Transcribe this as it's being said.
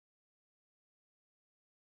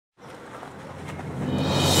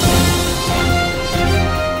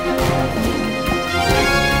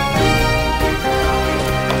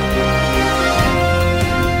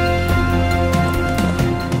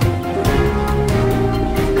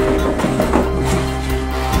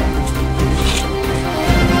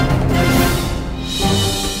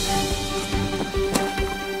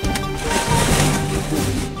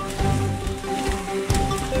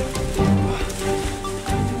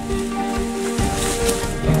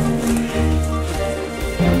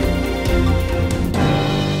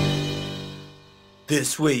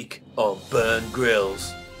This week on Byrne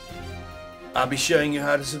Grylls, I'll be showing you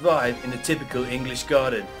how to survive in a typical English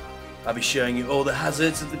garden. I'll be showing you all the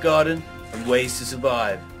hazards of the garden and ways to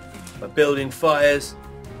survive by building fires,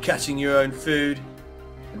 catching your own food,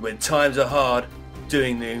 and when times are hard,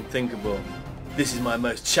 doing the unthinkable. This is my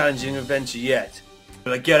most challenging adventure yet.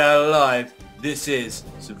 Will I get out alive? This is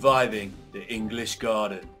surviving the English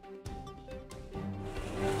garden.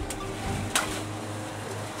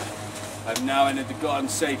 I've now entered the garden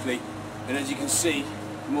safely, and as you can see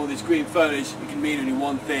from all this green foliage, it can mean only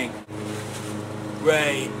one thing: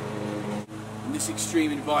 rain. In this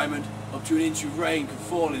extreme environment, up to an inch of rain can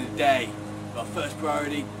fall in a day. Our first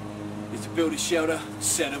priority is to build a shelter and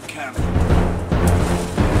set up camp.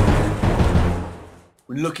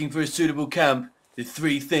 When looking for a suitable camp, there are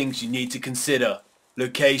three things you need to consider: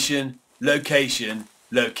 location, location,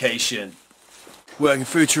 location. Working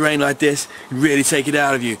through terrain like this can really take it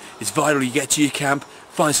out of you. It's vital you get to your camp,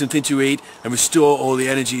 find something to eat, and restore all the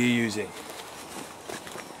energy you're using.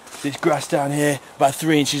 This grass down here, about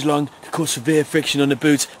 3 inches long, can cause severe friction on the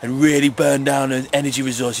boots and really burn down the energy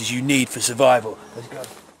resources you need for survival. Let's go.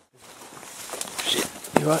 Shit,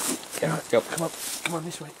 you alright? You alright? Yep. Come on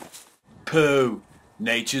this way. Poo.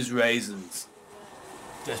 Nature's raisins.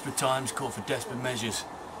 Desperate times call for desperate measures.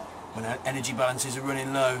 When our energy balances are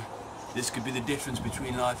running low, this could be the difference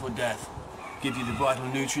between life or death. Give you the vital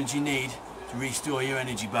nutrients you need to restore your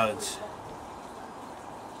energy balance.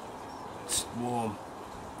 It's warm.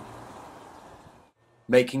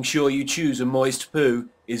 Making sure you choose a moist poo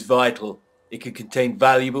is vital. It can contain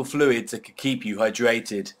valuable fluids that can keep you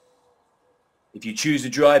hydrated. If you choose a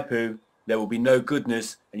dry poo, there will be no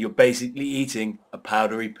goodness and you're basically eating a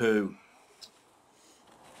powdery poo.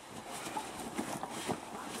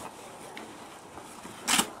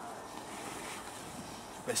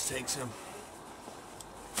 Let's take some.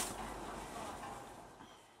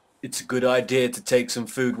 It's a good idea to take some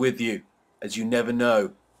food with you, as you never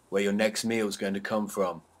know where your next meal is going to come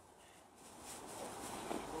from.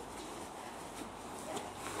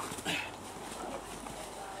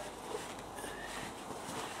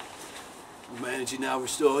 With my energy now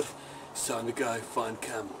restored, it's time to go find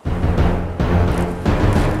camp.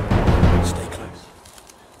 Stay close.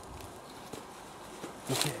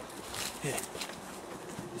 Look here. Here.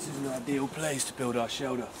 This is an ideal place to build our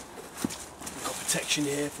shelter. We've got protection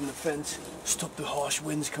here from the fence, stop the harsh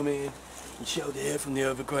winds coming in, and shelter here from the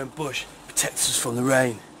overgrown bush protects us from the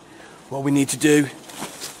rain. What we need to do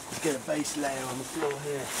is get a base layer on the floor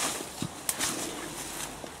here.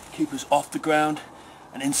 Keep us off the ground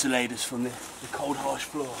and insulate us from the cold, harsh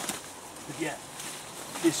floor. But yeah,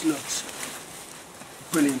 this looks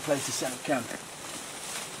a brilliant place to set up camp.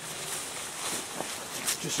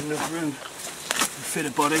 Just enough room to fit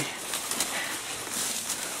a body.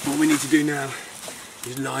 What we need to do now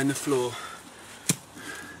is line the floor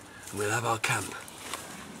and we'll have our camp.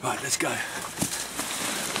 Right, let's go.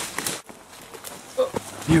 Oh,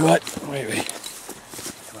 you right? Wait.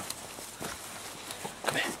 Come on.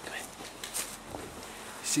 Come here.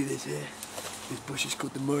 See this here? This bush is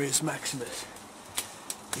called the Murius maximus.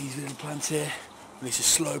 These little plants here, and this is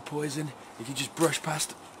slow poison. If you just brush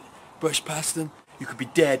past them, you could be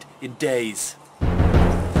dead in days.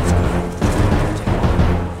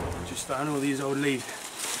 Just found all these old leaves,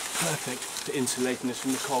 perfect for insulating us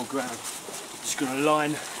from the cold ground. Just going to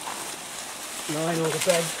line all the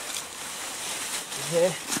bed in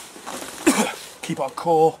here. Keep our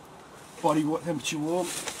core body temperature warm,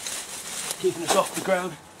 keeping us off the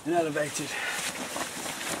ground and elevated.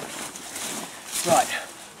 Right,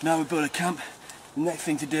 now we've built a camp. The next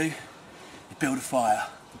thing to do is build a fire.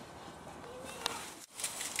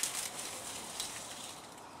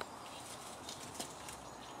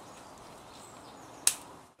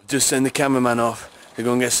 Just send the cameraman off to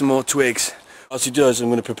go and get some more twigs. As he does, I'm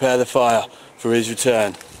going to prepare the fire for his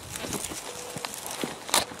return.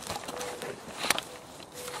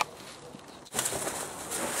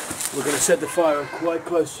 We're going to set the fire up quite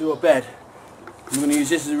close to our bed. I'm going to use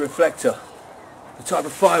this as a reflector. The type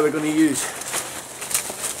of fire we're going to use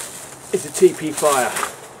is a TP fire.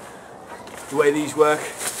 The way these work,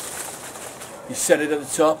 you set it at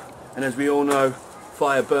the top, and as we all know,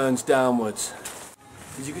 fire burns downwards.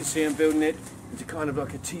 As you can see, I'm building it into kind of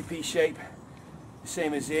like a teepee shape, the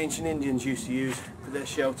same as the ancient Indians used to use for their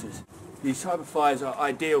shelters. These type of fires are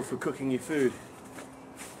ideal for cooking your food.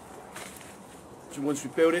 So once we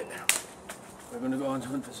build it, we're going to go on to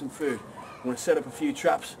hunt for some food. I'm going to set up a few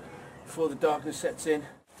traps before the darkness sets in.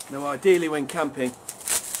 Now ideally when camping,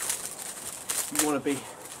 you want to be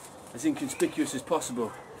as inconspicuous as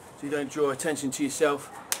possible so you don't draw attention to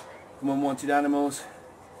yourself from unwanted animals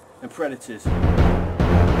and predators.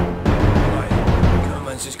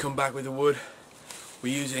 Fireman's just come back with the wood.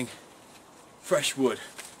 We're using fresh wood,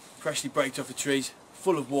 freshly breaked off the trees,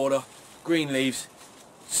 full of water, green leaves,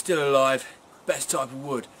 still alive, best type of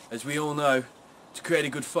wood. As we all know, to create a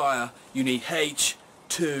good fire you need H,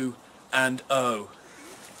 2 and O.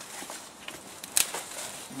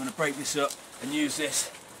 I'm going to break this up and use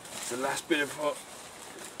this as the last bit of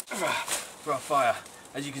for our fire.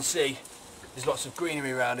 As you can see, there's lots of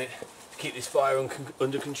greenery around it to keep this fire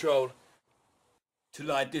under control. To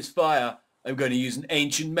light this fire, I'm going to use an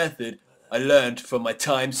ancient method I learned from my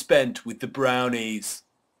time spent with the brownies.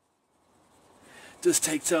 It does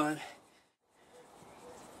take time.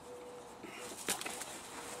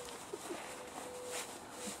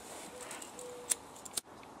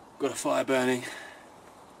 Got a fire burning.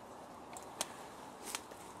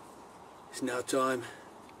 It's now time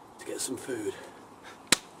to get some food.